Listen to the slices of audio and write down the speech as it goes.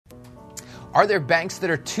Are there banks that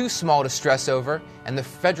are too small to stress over, and the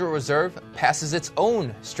Federal Reserve passes its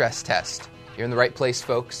own stress test? You're in the right place,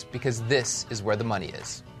 folks, because this is where the money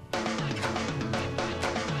is.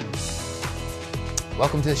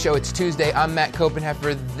 Welcome to the show. It's Tuesday. I'm Matt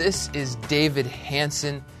Koppenheffer. This is David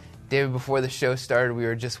Hanson. David, before the show started, we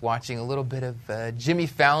were just watching a little bit of Jimmy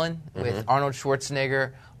Fallon with Arnold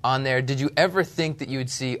Schwarzenegger on there. Did you ever think that you would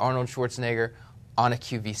see Arnold Schwarzenegger on a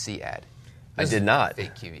QVC ad? I did not.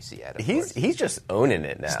 Fake QVC ad. He's just owning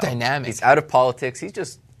it now. It's dynamic. He's out of politics. He's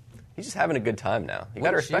just having a good time now. You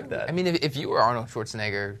got to respect that. I mean, if you were Arnold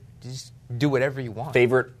Schwarzenegger, just do whatever you want.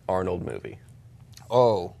 Favorite Arnold movie?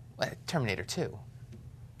 Oh, Terminator 2.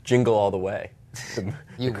 Jingle All the Way.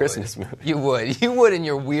 The Christmas movie. You would in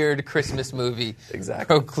your weird Christmas movie exactly.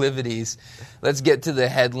 proclivities. Let's get to the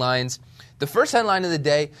headlines. The first headline of the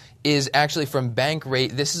day is actually from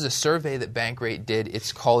Bankrate. This is a survey that Bankrate did.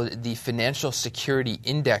 It's called the Financial Security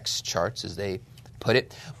Index Charts, as they put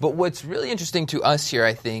it. But what's really interesting to us here,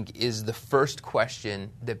 I think, is the first question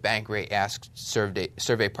that Bankrate asked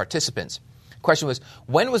survey participants. The question was,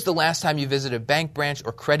 when was the last time you visited a bank branch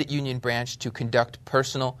or credit union branch to conduct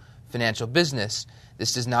personal financial business?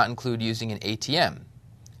 This does not include using an ATM.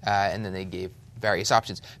 And then they gave various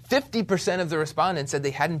options. 50% of the respondents said they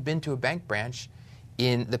hadn't been to a bank branch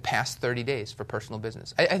in the past 30 days for personal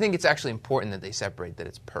business. I think it's actually important that they separate that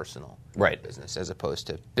it's personal business as opposed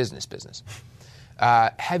to business.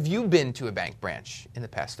 Have you been to a bank branch in the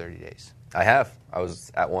past 30 days? I have. I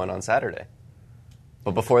was at one on Saturday.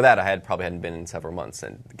 But before that, I probably hadn't been in several months.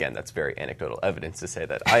 And again, that's very anecdotal evidence to say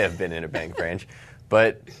that I have been in a bank branch.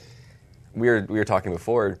 But we were talking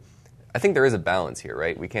before, I think there is a balance here,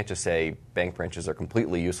 right? We can't just say bank branches are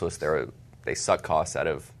completely useless. They suck costs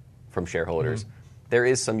from shareholders. Mm-hmm. There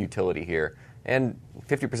is some utility here. And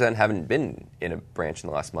 50% haven't been in a branch in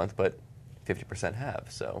the last month, but 50% have.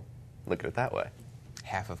 So look at it that way.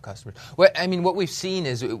 Half of customers. Well, I mean, what we've seen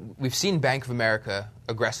is we've seen Bank of America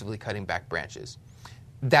aggressively cutting back branches.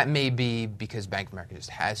 That may be because Bank of America just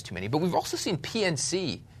has too many. But we've also seen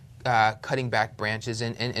PNC cutting back branches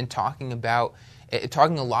and talking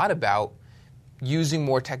a lot about using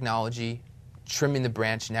more technology, trimming the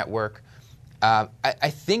branch network. I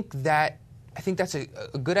think that's a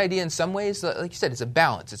good idea in some ways. Like you said, it's a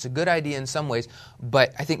balance. It's a good idea in some ways.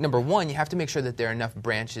 But I think, number one, you have to make sure that there are enough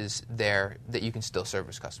branches there that you can still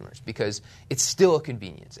service customers, because it's still a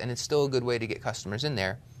convenience and it's still a good way to get customers in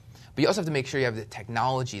there. But you also have to make sure you have the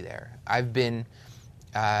technology there. I've been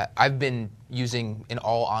using an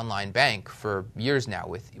all-online bank for years now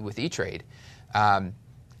with E-Trade.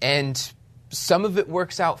 And some of it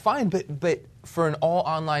works out fine, but for an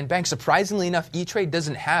all-online bank, surprisingly enough, E-Trade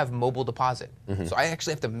doesn't have mobile deposit. Mm-hmm. So I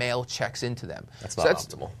actually have to mail checks into them. That's not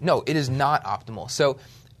optimal. No, it is not optimal. So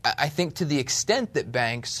I think to the extent that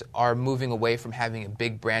banks are moving away from having a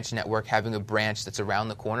big branch network, having a branch that's around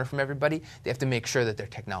the corner from everybody, they have to make sure that their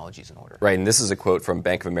technology is in order. Right, and this is a quote from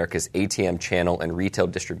Bank of America's ATM channel and retail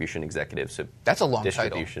distribution executive. So that's a long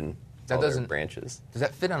distribution. That doesn't branches. Does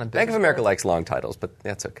that fit on a business Bank of America likes long titles, but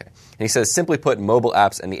that's okay. And he says, simply put, mobile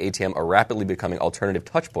apps and the ATM are rapidly becoming alternative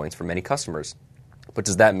touch points for many customers. But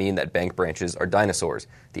does that mean that bank branches are dinosaurs?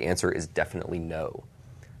 The answer is definitely no.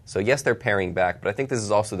 So yes, they're paring back, but I think this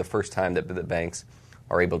is also the first time that the banks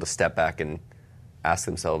are able to step back and ask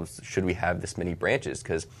themselves, should we have this many branches?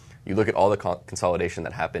 Because you look at all the consolidation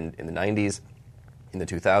that happened in the 90s, in the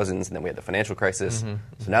 2000s, and then we had the financial crisis. Mm-hmm.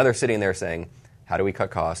 So now they're sitting there saying, how do we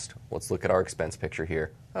cut cost? Let's look at our expense picture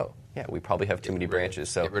here. Oh, yeah, we probably have too many branches.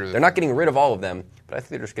 So they're not getting rid of all of them, but I think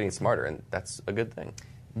they're just getting smarter, and that's a good thing.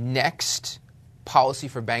 Next policy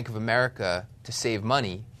for Bank of America to save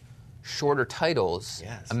money, shorter titles.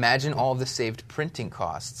 Yes. Imagine all of the saved printing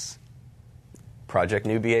costs. Project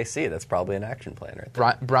New BAC, that's probably an action plan right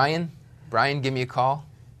there. Brian, give me a call.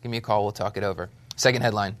 We'll talk it over. Second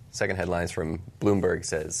headline. Second headline is from Bloomberg,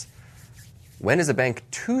 says, when is a bank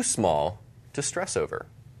too small to stress over?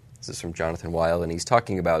 This is from Jonathan Weil, and he's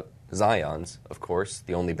talking about Zions, of course,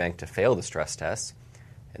 the only bank to fail the stress test,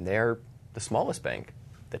 and they're the smallest bank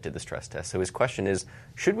that did the stress test. So his question is,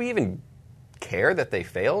 should we even care that they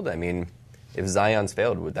failed? I mean, if Zions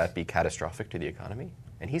failed, would that be catastrophic to the economy?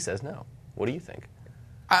 And he says no. What do you think?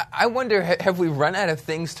 I wonder, have we run out of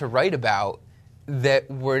things to write about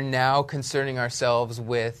that we're now concerning ourselves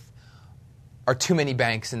with are too many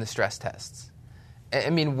banks in the stress tests? I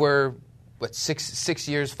mean, we're 6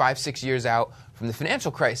 years out from the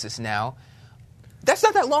financial crisis now. That's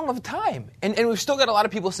not that long of a time. And we've still got a lot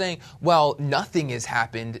of people saying, well, nothing has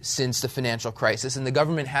happened since the financial crisis and the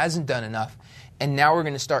government hasn't done enough. And now we're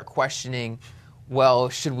going to start questioning, well,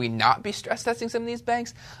 should we not be stress testing some of these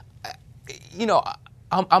banks?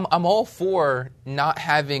 I'm all for not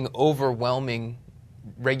having overwhelming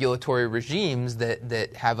regulatory regimes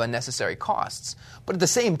that have unnecessary costs. But at the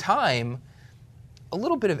same time, a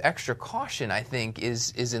little bit of extra caution, I think,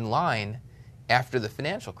 is in line after the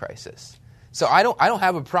financial crisis. So I don't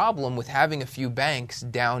have a problem with having a few banks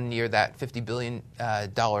down near that $50 billion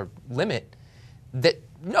limit.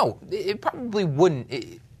 It probably wouldn't,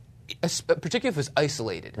 particularly if it was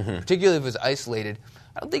isolated. Particularly if it was isolated,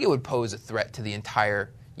 I don't think it would pose a threat to the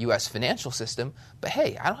entire U.S. financial system. But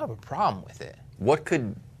hey, I don't have a problem with it. What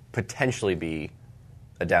could potentially be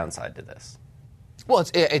a downside to this? Well,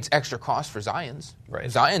 it's extra cost for Zions. Right.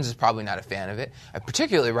 Zions is probably not a fan of it,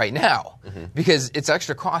 particularly right now, because it's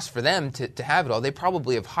extra cost for them to have it all. They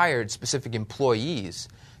probably have hired specific employees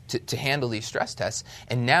to handle these stress tests,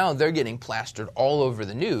 and now they're getting plastered all over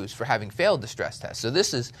the news for having failed the stress test. So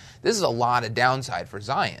this is a lot of downside for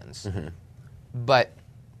Zions. But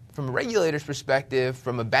from a regulator's perspective,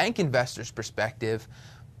 from a bank investor's perspective,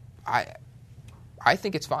 I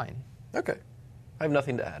think it's fine. Okay. I have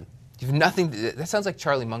nothing to add. You have nothing. That sounds like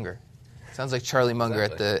Charlie Munger. Sounds like Charlie Munger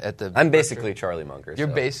Exactly. at the. I'm basically Charlie Munger. You're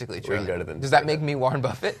so basically we Charlie. can go to them. Does that make me Warren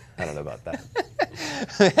Buffett? I don't know about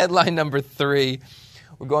that. Headline number 3.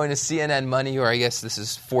 We're going to CNN Money, or I guess this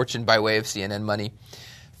is Fortune by way of CNN Money.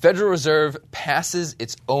 Federal Reserve passes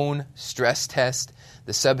its own stress test.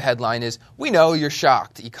 The subheadline is, "We know you're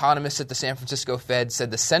shocked. Economists at the San Francisco Fed said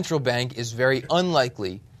the central bank is very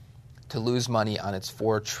unlikely to lose money on its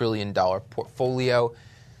 $4 trillion portfolio."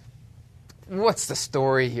 What's the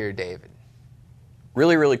story here, David?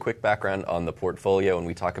 Really, really quick background on the portfolio. When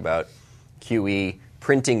we talk about QE,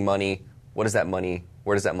 printing money, where does that money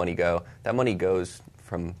go? That money goes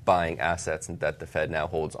from buying assets that the Fed now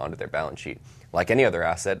holds onto their balance sheet. Like any other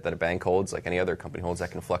asset that a bank holds, like any other company holds,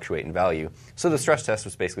 that can fluctuate in value. So the stress test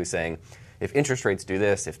was basically saying, if interest rates do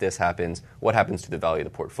this, if this happens, what happens to the value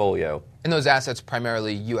of the portfolio? And those assets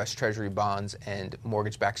primarily U.S. Treasury bonds and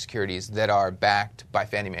mortgage-backed securities that are backed by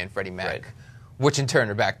Fannie Mae and Freddie Mac, Right. which in turn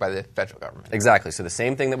are backed by the federal government. Exactly. So the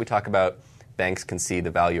same thing that we talk about, banks can see the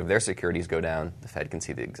value of their securities go down. The Fed can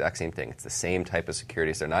see the exact same thing. It's the same type of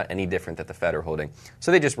securities. They're not any different that the Fed are holding.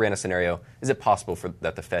 So they just ran a scenario. Is it possible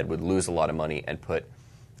that the Fed would lose a lot of money and put,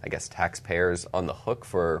 I guess, taxpayers on the hook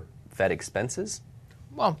for Fed expenses?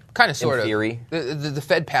 Well, kind of, sort of. In theory. The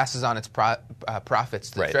Fed passes on its profits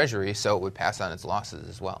to the Right. Treasury, so it would pass on its losses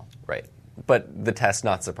as well. Right. But the test,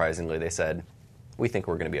 not surprisingly, they said, we think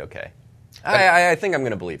we're going to be okay. I think I'm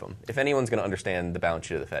going to believe them. If anyone's going to understand the balance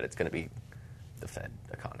sheet of the Fed, it's going to be the Fed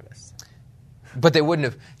economists. But they wouldn't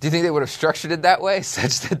have. Do you think they would have structured it that way,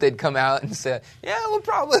 such that they'd come out and say, "Yeah, we'll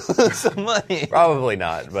probably lose some money"? Probably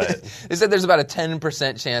not. But They said there's about a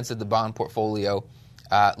 10% chance that the bond portfolio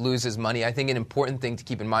loses money. I think an important thing to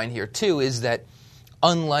keep in mind here too is that,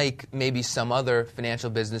 unlike maybe some other financial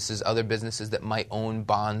businesses, other businesses that might own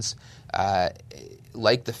bonds,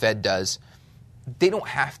 like the Fed does, they don't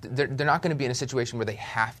have to. They're not going to be in a situation where they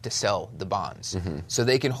have to sell the bonds, so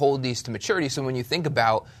they can hold these to maturity. So when you think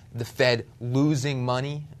about the Fed losing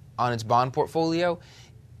money on its bond portfolio,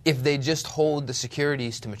 if they just hold the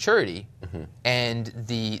securities to maturity, and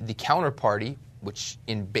the counterparty, which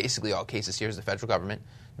in basically all cases here is the federal government,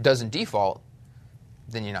 doesn't default,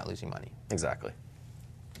 then you're not losing money. exactly.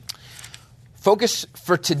 Focus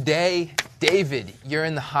for today, David, you're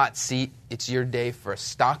in the hot seat. It's your day for a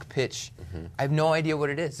stock pitch. I have no idea what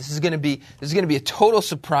it is. This is going to be a total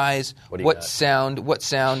surprise. What do you got? sound?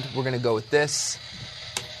 We're going to go with this.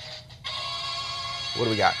 What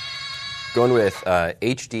do we got? Going with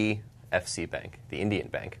HDFC Bank, the Indian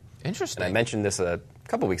bank. Interesting. And I mentioned this a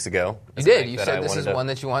couple weeks ago. You It's a did. bank You that said I this is wanted to- one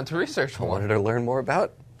that you want to research I more. wanted to learn more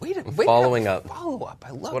about. Wait, following up. Follow up.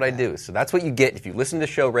 I love That's what I do. So that's what you get if you listen to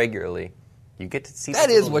the show regularly. You get to see That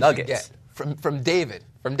these is little what nuggets. you get from David.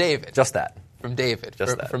 From David. Just that. From David.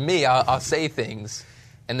 Just that. From me, I'll say things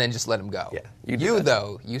and then just let them go. Yeah, you do that.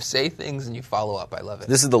 though, you say things and you follow up. I love it.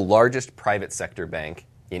 This is the largest private sector bank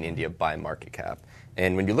in India by market cap.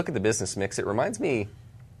 And when you look at the business mix, it reminds me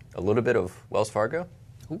a little bit of Wells Fargo,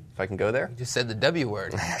 if I can go there. You just said the W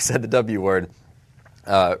word. I said the W word.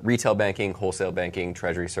 Retail banking, wholesale banking,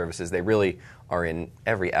 treasury services, they really are in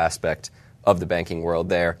every aspect of the banking world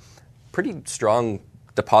there. Pretty strong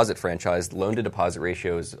deposit franchise. Loan-to-deposit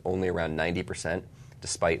ratio is only around 90%,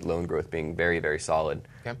 despite loan growth being very, very solid,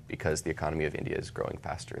 Okay. because the economy of India is growing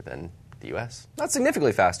faster than the U.S. Not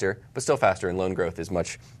significantly faster, but still faster, and loan growth is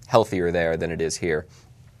much healthier there than it is here.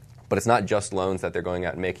 But it's not just loans that they're going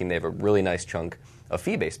out and making. They have a really nice chunk of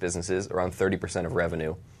fee-based businesses. Around 30% of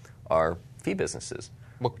revenue are fee businesses,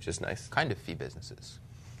 which is nice. Kind of fee businesses.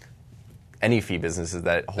 any fee businesses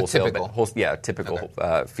that wholesale, typical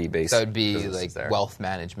fee-based. That would be businesses like there. wealth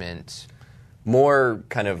management. More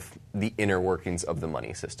kind of the inner workings of the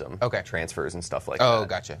money system. Okay. Transfers and stuff like Oh, that.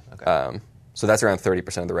 gotcha. Okay. So that's around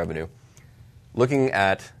 30% of the revenue. Looking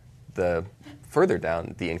at the further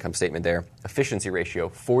down the income statement there, efficiency ratio,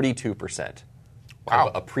 42%.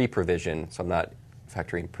 Wow. A pre-provision, so I'm not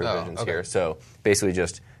factoring provisions okay. here. So basically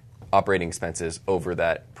just operating expenses over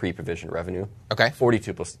that pre-provision revenue. Okay.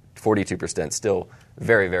 42%, still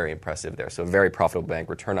very, very impressive there. So a very profitable bank.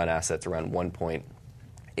 Return on assets around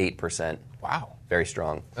 1.8%. Wow. Very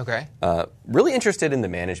strong. Okay. Really interested in the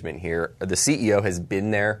management here. The CEO has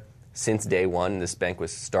been there since day one. This bank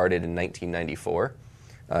was started in 1994.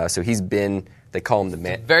 So he's been, they call him the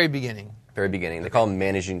Very beginning. very beginning. They call him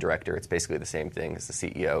managing director. It's basically the same thing as the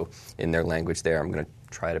CEO in their language there. I'm going to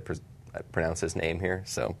try to pronounce his name here,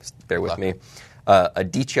 so bear with me.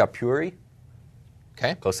 Aditya Puri.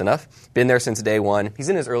 Okay. Close enough. Been there since day one. He's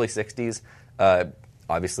in his early 60s.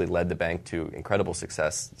 Obviously led the bank to incredible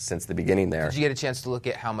success since the beginning there. Did you get a chance to look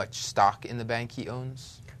at how much stock in the bank he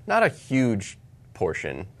owns? Not a huge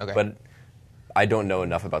portion, Okay. but I don't know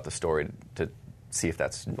enough about the story to see if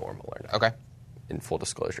that's normal or not. Okay. In full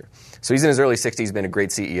disclosure. So he's in his early 60s, been a great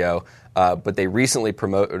CEO, but they recently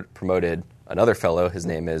promoted another fellow. His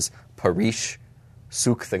name is Parish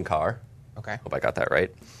Sukhthankar. Okay. Hope I got that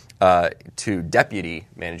right. To deputy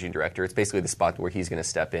managing director. It's basically the spot where he's going to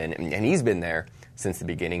step in, and he's been there since the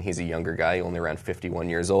beginning. He's a younger guy, only around 51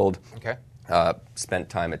 years old. Okay. Spent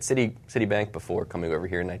time at Citibank before coming over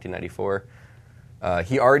here in 1994.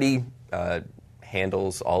 He already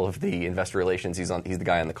handles all of the investor relations. He's the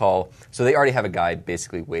guy on the call. So they already have a guy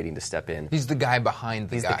basically waiting to step in. He's the guy behind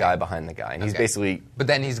the guy. He's the guy behind the guy. And he's Okay. basically But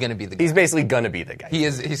then he's going to be the guy. he's basically going to be the guy.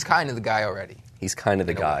 He's kind of the guy already. He's kind of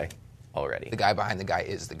the In a guy way. already. The guy behind the guy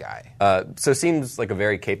is the guy. So it seems like a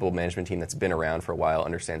very capable management team that's been around for a while,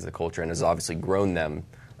 understands the culture, and has obviously grown them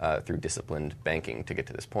through disciplined banking to get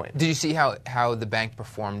to this point. Did you see how the bank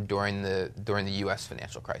performed during the U.S.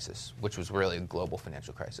 financial crisis, which was really a global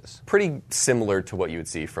financial crisis? Pretty similar to what you would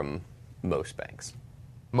see from most banks.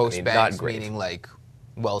 Most not banks, great. meaning like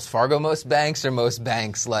Wells Fargo, most banks, or most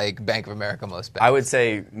banks like Bank of America, most banks? I would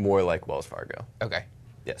say more like Wells Fargo. Okay.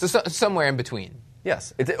 Yes. So somewhere in between.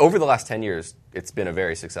 Yes. Over the last 10 years, it's been a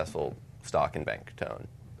very successful stock and bank to own.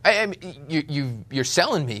 I mean, you're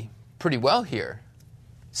selling me pretty well here.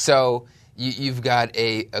 So you've got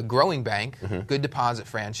a growing bank, good deposit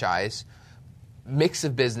franchise, mix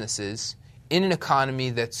of businesses in an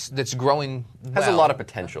economy that's growing well. Has a lot of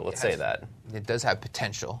potential, let's say that. It does have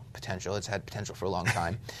potential. It's had potential for a long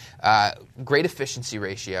time. Great efficiency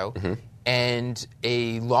ratio and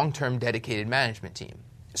a long-term dedicated management team.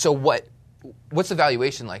 So what's the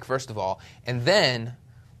valuation like, first of all? And then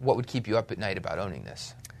what would keep you up at night about owning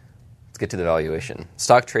this? Let's get to the valuation.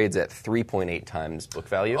 Stock trades at 3.8 times book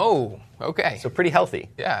value. Oh, okay. So pretty healthy.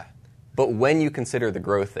 Yeah. But when you consider the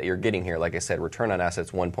growth that you're getting here, like I said, return on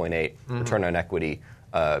assets 1.8, return on equity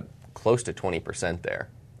close to 20% there.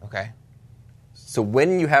 Okay. So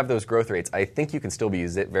when you have those growth rates, I think you can still be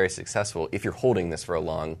very successful if you're holding this for a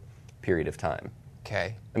long period of time.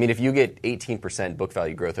 Okay. I mean, if you get 18% book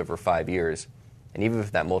value growth over 5 years, and even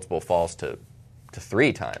if that multiple falls to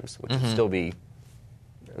 3 times, which would still be,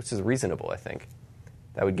 which is reasonable, I think,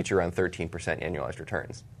 that would get you around 13% annualized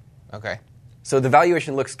returns. Okay. So the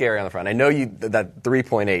valuation looks scary on the front. I know that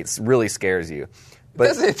 3.8 really scares you.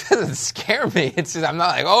 But It doesn't scare me. It's just, I'm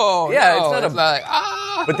not like, oh, Yeah, no. it's not like,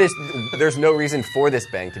 ah. But there's no reason for this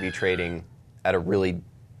bank to be trading at a really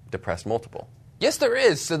depressed multiple. Yes, there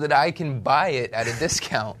is, so that I can buy it at a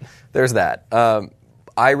discount. There's that.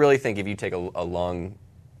 I really think if you take a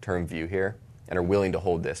long-term view here and are willing to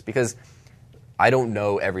hold this, because I don't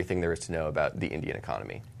know everything there is to know about the Indian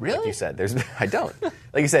economy. Really? Like you said, I don't.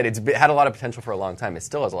 Like you said, it's had a lot of potential for a long time. It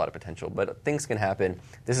still has a lot of potential, but things can happen.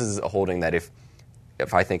 This is a holding that if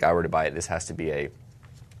I think I were to buy it, this has to be a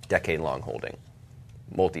decade-long holding,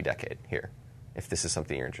 multi-decade here, if this is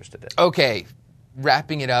something you're interested in. Okay,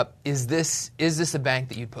 wrapping it up, is this a bank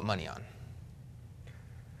that you'd put money on?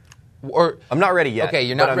 Or I'm not ready yet. Okay,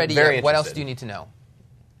 you're but not I'm ready very yet. What else interested. do you need to know?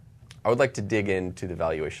 I would like to dig into the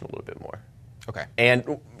valuation a little bit more. Okay.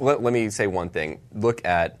 And let me say one thing. Look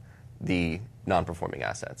at the non-performing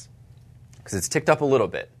assets. Because it's ticked up a little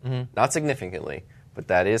bit. Not significantly, but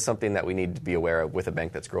that is something that we need to be aware of with a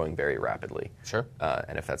bank that's growing very rapidly. Sure.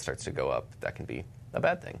 And if that starts to go up, that can be a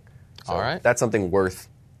bad thing. So All right. That's something worth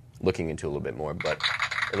looking into a little bit more, but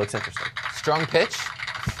it looks interesting. Strong pitch.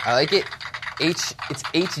 I like it. It's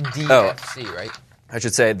HDFC, right? I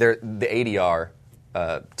should say the ADR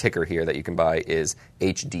ticker here that you can buy is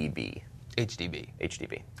HDB. HDB.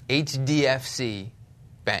 HDB. HDFC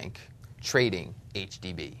Bank trading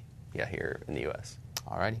HDB. Yeah, here in the U.S.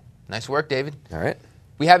 All righty. Nice work, David. All right.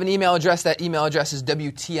 We have an email address. That email address is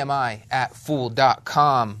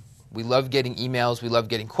WTMI@fool.com. We love getting emails. We love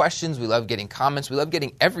getting questions. We love getting comments. We love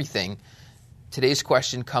getting everything. Today's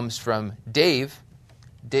question comes from Dave.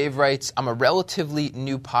 Dave writes, I'm a relatively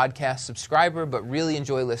new podcast subscriber, but really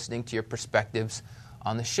enjoy listening to your perspectives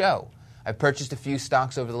on the show. I've purchased a few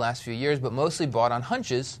stocks over the last few years, but mostly bought on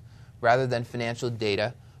hunches rather than financial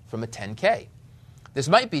data from a 10K. This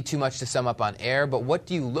might be too much to sum up on air, but what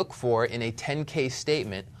do you look for in a 10K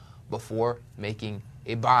statement before making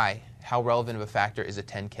a buy? How relevant of a factor is a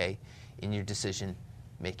 10K in your decision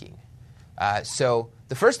making? So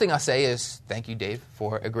the first thing I'll say is thank you, Dave,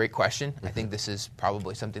 for a great question. I think this is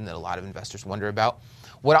probably something that a lot of investors wonder about.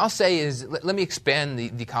 What I'll say is let me expand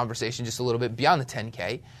the conversation just a little bit beyond the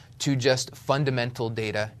 10K to just fundamental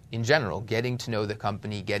data in general, getting to know the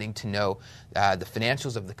company, getting to know the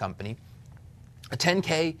financials of the company. A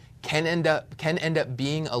 10K can end up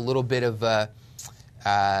being a little bit of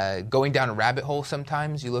going down a rabbit hole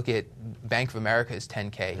sometimes. You look at Bank of America's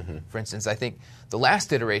 10K, for instance. I think the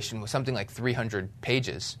last iteration was something like 300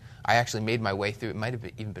 pages. I actually made my way through, it might have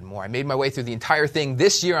even been more. I made my way through the entire thing.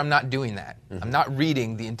 This year, I'm not doing that. I'm not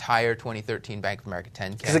reading the entire 2013 Bank of America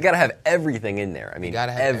 10K. Because they got to have everything in there. I mean, you got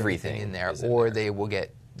to have everything in there, or they will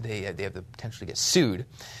get they have the potential to get sued.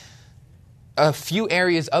 A few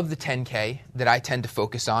areas of the 10K that I tend to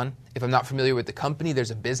focus on. If I'm not familiar with the company,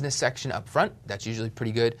 there's a business section up front. That's usually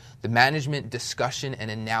pretty good. The management discussion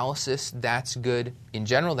and analysis, that's good. In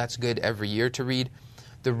general, that's good every year to read.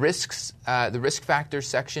 The risks, the risk factors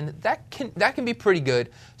section, that can be pretty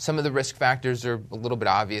good. Some of the risk factors are a little bit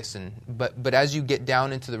obvious, but as you get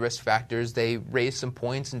down into the risk factors, they raise some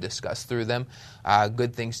points and discuss through them.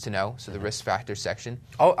 Good things to know. So the risk factors section.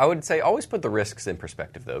 I would say always put the risks in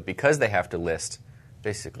perspective, though, because they have to list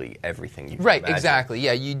basically everything you can Right, imagine. exactly.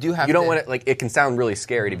 Yeah, you do have to. You don't want it, like, it can sound really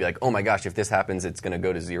scary to be like, oh my gosh, if this happens, it's going to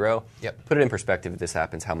go to zero. Yep. Put it in perspective. If this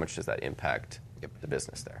happens, how much does that impact the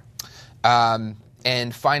business there?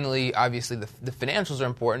 And finally, obviously, the financials are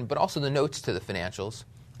important, but also the notes to the financials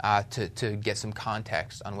to get some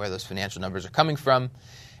context on where those financial numbers are coming from.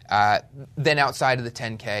 Then outside of the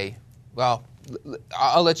 10K, well,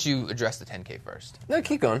 I'll let you address the 10K first. No,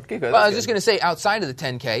 keep going. Well, I was just going to say, outside of the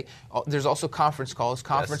 10K, there's also conference calls.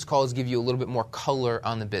 Conference calls give you a little bit more color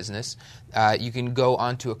on the business. You can go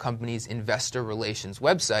onto a company's investor relations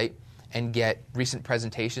website and get recent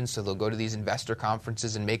presentations. So they'll go to these investor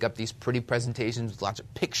conferences and make up these pretty presentations with lots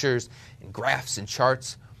of pictures and graphs and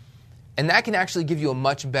charts. And that can actually give you a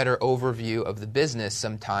much better overview of the business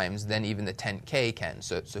sometimes than even the 10K can.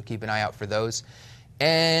 So keep an eye out for those.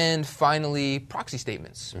 And finally, proxy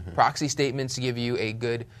statements. Proxy statements give you a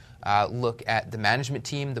good look at the management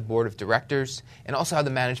team, the board of directors, and also how the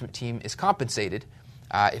management team is compensated.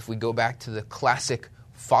 If we go back to the classic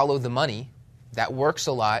follow the money, that works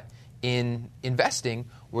a lot in investing,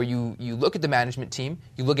 where you look at the management team,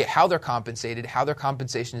 you look at how they're compensated, how their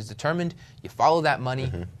compensation is determined, you follow that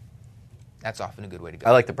money. That's often a good way to go.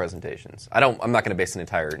 I like the presentations. I'm not going to base an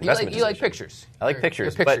entire investment You like pictures. I like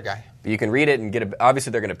pictures. You're a picture guy. You can read it and obviously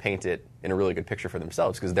they're going to paint it in a really good picture for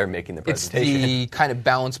themselves because they're making the presentation. It's the kind of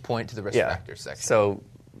balance point to the risk factors section. So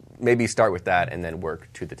maybe start with that and then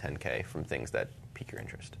work to the 10K from things that pique your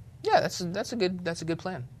interest. Yeah, that's a good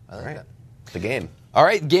plan. I like that. The game. All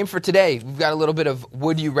right, game for today. We've got a little bit of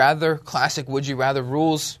would you rather, classic would you rather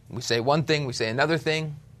rules. We say one thing, we say another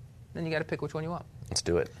thing, then you got to pick which one you want. Let's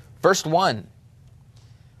do it. First one.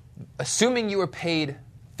 Assuming you were paid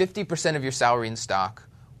 50% of your salary in stock,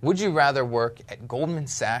 would you rather work at Goldman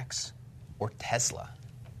Sachs or Tesla?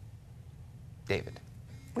 David.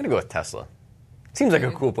 I'm going to go with Tesla. Seems like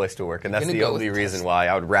a cool place to work, and that's the only reason why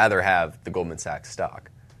I would rather have the Goldman Sachs stock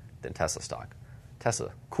than Tesla stock.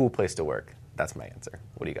 Tesla, cool place to work. That's my answer.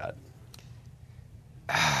 What do you got?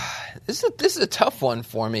 This is a tough one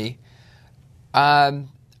for me.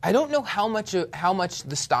 I don't know how much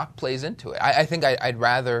the stock plays into it. I think I'd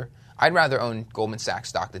rather own Goldman Sachs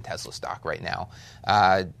stock than Tesla stock right now,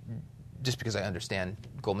 just because I understand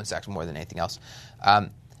Goldman Sachs more than anything else.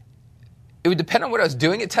 It would depend on what I was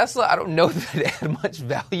doing at Tesla. I don't know that it had much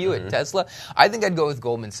value at Tesla. I think I'd go with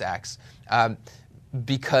Goldman Sachs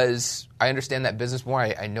because I understand that business more.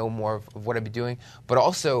 I know more of what I'd be doing. But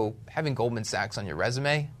also, having Goldman Sachs on your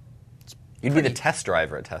resume, you'd be the test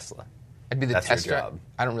driver at Tesla. I'd be the test driver.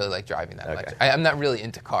 I don't really like driving that much. I'm not really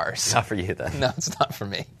into cars. Not for you, then. No, it's not for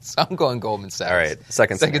me. So I'm going Goldman Sachs. All right,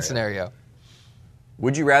 second scenario.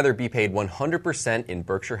 Would you rather be paid 100% in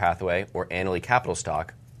Berkshire Hathaway or Annaly Capital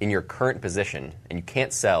stock in your current position, and you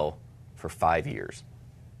can't sell for 5 years?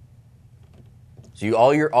 So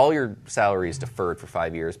all your salary is deferred for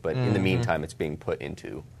 5 years, but in the meantime, it's being put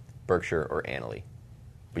into Berkshire or Annaly.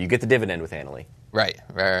 But you get the dividend with Annaly. Right.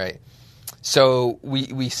 So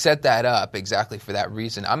we set that up exactly for that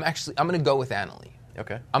reason. I'm going to go with Annaly.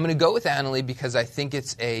 Okay. I'm going to go with Annaly because I think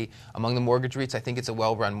it's among the mortgage REITs, I think it's a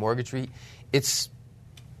well-run mortgage REIT. It's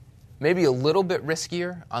maybe a little bit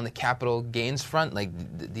riskier on the capital gains front, like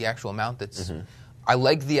the actual amount that's... Mm-hmm. I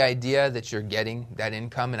like the idea that you're getting that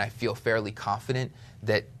income, and I feel fairly confident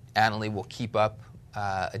that Annaly will keep up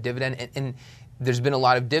a dividend. And there's been a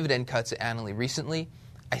lot of dividend cuts at Annaly recently.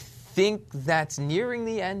 I think that's nearing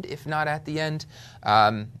the end, if not at the end.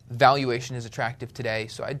 Valuation is attractive today,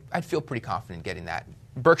 so I'd feel pretty confident getting that.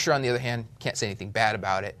 Berkshire, on the other hand, can't say anything bad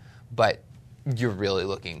about it, but you're really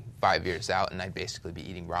looking 5 years out, and I'd basically be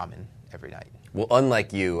eating ramen every night. Well,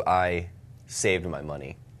 unlike you, I saved my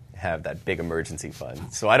money, have that big emergency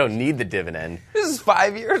fund, so I don't need the dividend. This is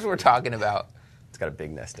 5 years we're talking about. It's got a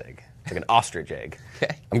big nest egg. It's like an ostrich egg.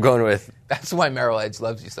 Okay. I'm going with... That's why Merrill Edge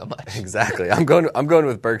loves you so much. Exactly. I'm going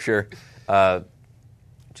with Berkshire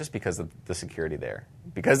just because of the security there.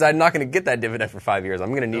 Because I'm not going to get that dividend for 5 years. I'm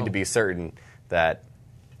going to need to be certain that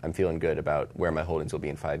I'm feeling good about where my holdings will be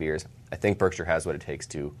in 5 years. I think Berkshire has what it takes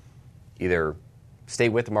to either stay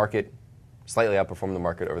with the market, slightly outperform the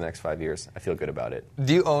market over the next 5 years. I feel good about it.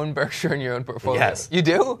 Do you own Berkshire in your own portfolio? Yes. You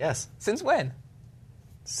do? Yes. Since when?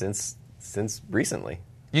 Since recently.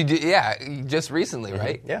 You do? Yeah, just recently,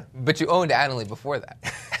 right? Yeah. But you owned Annaly before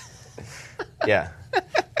that. Yeah.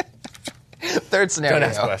 Third scenario. Don't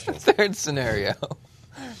ask questions. Third scenario.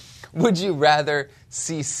 Would you rather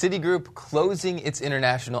see Citigroup closing its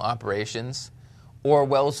international operations or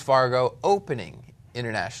Wells Fargo opening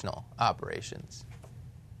international operations?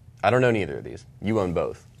 I don't own either of these. You own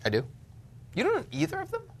both. I do. You don't own either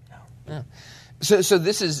of them? No. So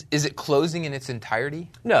this is it closing in its entirety?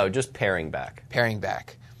 No, just paring back. Paring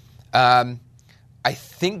back. I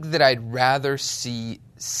think that I'd rather see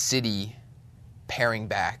Citi paring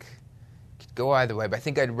back. Could go either way, but I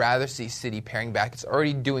think I'd rather see Citi paring back. It's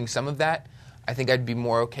already doing some of that. I think I'd be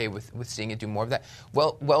more okay with seeing it do more of that.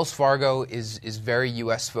 Well, Wells Fargo is very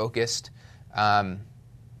U.S. focused. I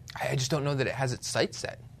just don't know that it has its sights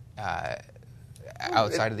set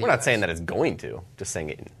outside of the U.S. We're not saying that it's going to, just saying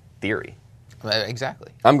it in theory.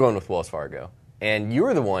 Exactly. I'm going with Wells Fargo. And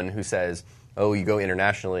you're the one who says, oh, you go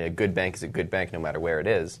internationally, a good bank is a good bank no matter where it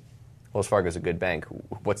is. Wells Fargo is a good bank.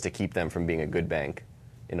 What's to keep them from being a good bank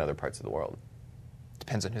in other parts of the world?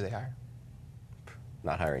 Depends on who they hire.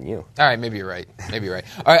 Not hiring you. All right, maybe you're right. All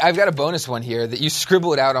right, I've got a bonus one here that you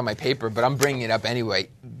scribbled out on my paper, but I'm bringing it up anyway.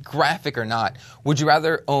 Graphic or not, would you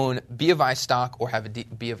rather own B of I stock or have a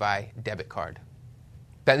B of I debit card?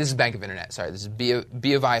 This is Bank of Internet. Sorry, this is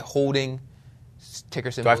B of I holding ticker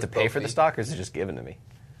symbol. Do I have to pay for the stock, or is it just given to me?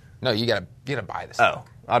 No, you gotta buy the stock.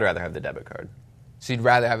 Oh, I'd rather have the debit card. So you'd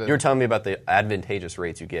rather have You were telling me about the advantageous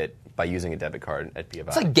rates you get by using a debit card at B of I.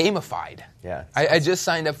 It's like gamified. Yeah. I just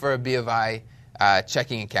signed up for a B of I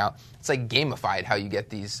checking account. It's like gamified how you get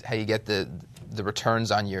the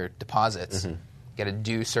returns on your deposits. You got to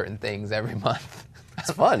do certain things every month.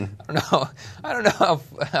 It's fun. I don't know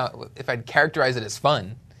if I'd characterize it as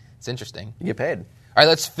fun. It's interesting. You get paid. All right,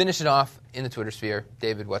 let's finish it off in the Twitter sphere.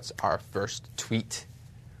 David, what's our first tweet?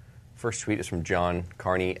 First tweet is from John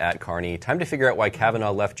Carney at Carney. Time to figure out why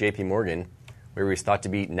Kavanaugh left J.P. Morgan, where he was thought to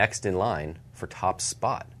be next in line for top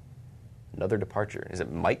spot. Another departure. Is it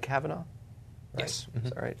Mike Kavanaugh? Right? Yes. Mm-hmm.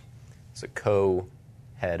 Is that right? He's a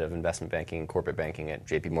co-head of investment banking and corporate banking at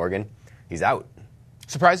J.P. Morgan. He's out.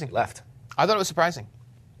 Surprising. Left. I thought it was surprising.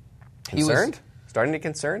 Concerned? Starting to get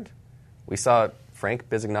concerned? We saw Frank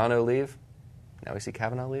Bisignano leave. Now we see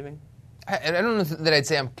Kavanaugh leaving? I don't know that I'd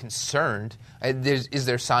say I'm concerned. Is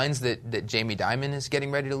there signs that Jamie Dimon is getting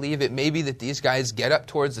ready to leave? It may be that these guys get up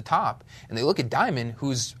towards the top and they look at Dimon,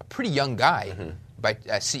 who's a pretty young guy by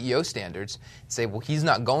CEO standards, and say, well, he's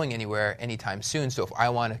not going anywhere anytime soon, so if I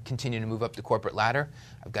want to continue to move up the corporate ladder,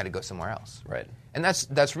 I've got to go somewhere else. Right. And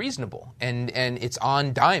that's reasonable. And it's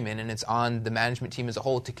on Dimon and it's on the management team as a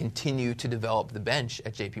whole to continue to develop the bench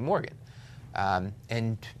at J.P. Morgan.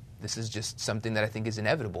 And this is just something that I think is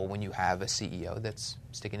inevitable when you have a CEO that's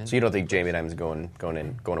sticking in. So you don't think Jamie Dimon's going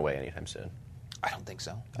away anytime soon? I don't think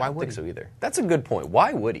so. Why would he? I don't think so either. That's a good point.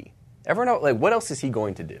 Why would he? What else is he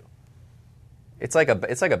going to do? It's like a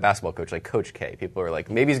basketball coach, like Coach K. People are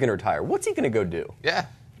like, maybe he's going to retire. What's he going to go do? Yeah.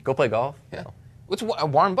 Go play golf? Yeah. No. What's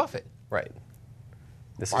Warren Buffett? Right.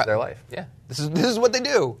 This is their life. Yeah. This is what they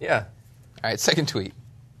do. Yeah. All right, second tweet.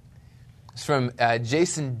 It's from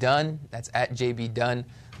Jason Dunn. That's at JB Dunn.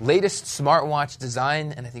 Latest smartwatch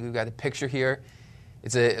design, and I think we've got a picture here.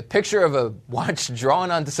 It's a picture of a watch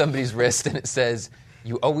drawn onto somebody's wrist, and it says,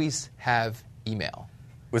 "You always have email."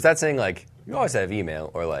 Was that saying like, you always have email,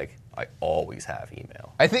 or like, I always have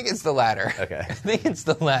email? I think it's the latter. Okay. I think it's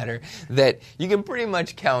the latter that you can pretty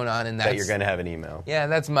much count on, and That you're going to have an email. Yeah,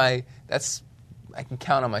 I can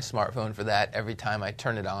count on my smartphone for that every time I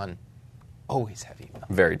turn it on. Always have email.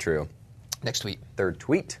 Very true. Next tweet. Third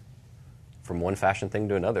tweet, from one fashion thing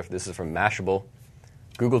to another. This is from Mashable.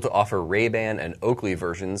 Google to offer Ray-Ban and Oakley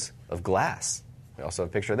versions of Glass. We also have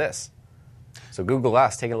a picture of this. So Google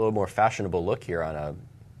Glass taking a little more fashionable look here on a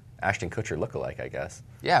Ashton Kutcher lookalike, I guess.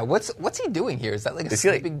 Yeah, what's he doing here? Is that like a Is he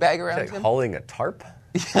sleeping bag around like him? hauling a tarp?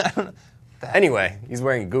 Yeah, I don't know. Anyway, he's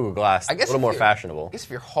wearing Google Glass, a little more fashionable. I guess if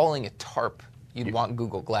you're hauling a tarp, you'd want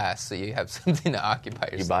Google Glass so you have something to occupy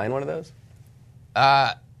yourself. You buying one of those?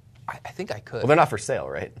 I think I could. Well, they're not for sale,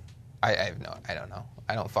 right? I don't know.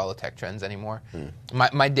 I don't follow tech trends anymore.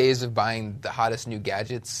 My days of buying the hottest new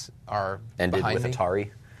gadgets are Ended behind with me.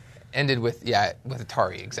 Atari. Ended with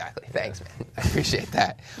Atari, exactly. Thanks, man. I appreciate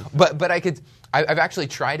that. But I've actually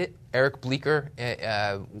tried it. Eric Bleeker,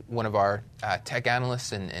 one of our tech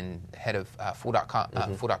analysts and head of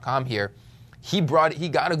Fool.com here, he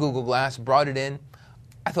got a Google Glass, brought it in.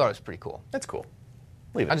 I thought it was pretty cool. That's cool.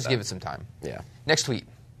 Leave it I'll at just that. give it some time. Yeah. Next tweet.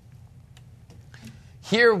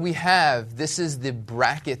 Here we have, this is the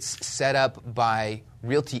brackets set up by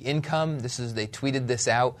Realty Income. They tweeted this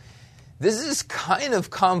out. This is kind of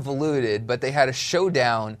convoluted, but they had a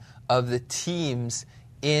showdown of the teams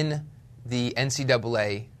in the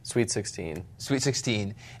NCAA Sweet 16. Sweet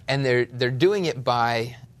 16, and they're doing it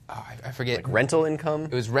by, I forget. Like rental income?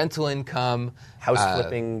 It was rental income. House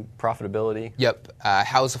flipping profitability? Yep,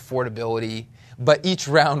 house affordability. But each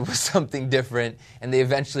round was something different, and they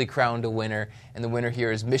eventually crowned a winner. And the winner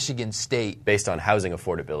here is Michigan State. Based on housing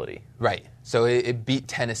affordability. Right. So it beat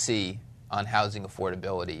Tennessee on housing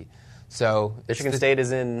affordability. So Michigan State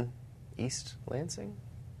is in East Lansing?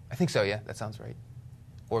 I think so, yeah. That sounds right.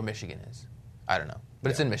 Or Michigan is. I don't know. But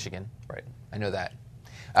it's in Michigan. Right. I know that.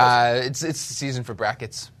 It's the season for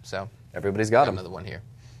brackets, so Everybody's got them. another one here.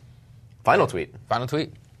 Final tweet. Final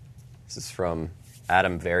tweet. This is from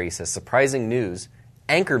Adam Very. Says, surprising news,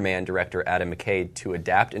 Anchorman director Adam McKay to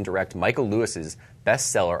adapt and direct Michael Lewis's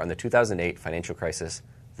bestseller on the 2008 financial crisis,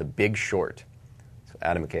 The Big Short. So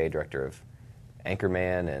Adam McKay, director of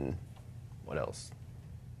Anchorman and what else?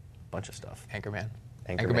 A bunch of stuff. Anchorman.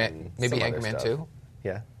 Anchorman, Maybe some other Anchorman stuff. 2?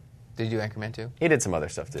 Yeah. Did you do Anchorman 2? He did some other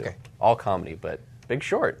stuff too. Okay. All comedy, but Big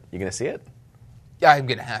Short. You gonna see it? Yeah, I'm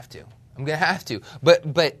gonna have to.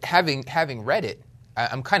 But having read it,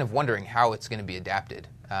 I'm kind of wondering how it's going to be adapted.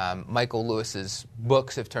 Michael Lewis's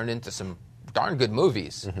books have turned into some darn good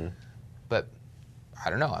movies, but I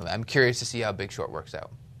don't know. I'm curious to see how Big Short works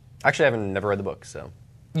out. Actually, I never read the book, so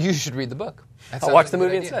You should read the book. That I'll sounds watch like the a good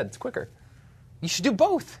movie idea. instead. It's quicker. You should do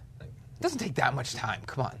both. It doesn't take that much time.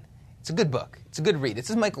 Come on. It's a good book. It's a good read. This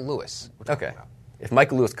is Michael Lewis. we're talking Okay. about. If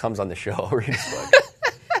Michael Lewis comes on the show, I'll read his book.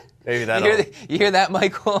 Maybe that'll. You hear that,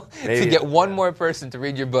 Michael? Maybe. To get one more person to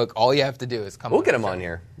read your book, all you have to do is come. We'll get the him show. on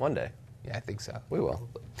here one day. Yeah, I think so. We will.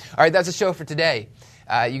 All right, that's the show for today.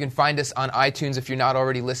 You can find us on iTunes if you're not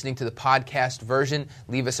already listening to the podcast version.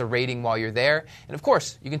 Leave us a rating while you're there. And, of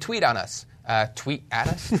course, you can tweet on us. Tweet at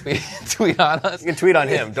us? Tweet on us. You can tweet on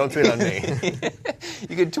him. Don't tweet on me.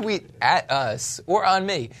 You can tweet at us or on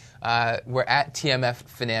me. We're at TMF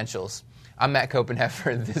Financials. I'm Matt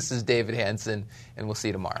Copenheffer. This is David Hanson, and we'll see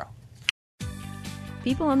you tomorrow.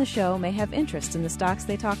 People on the show may have interest in the stocks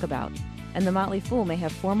they talk about, and the Motley Fool may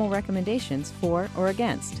have formal recommendations for or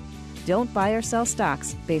against. Don't buy or sell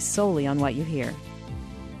stocks based solely on what you hear.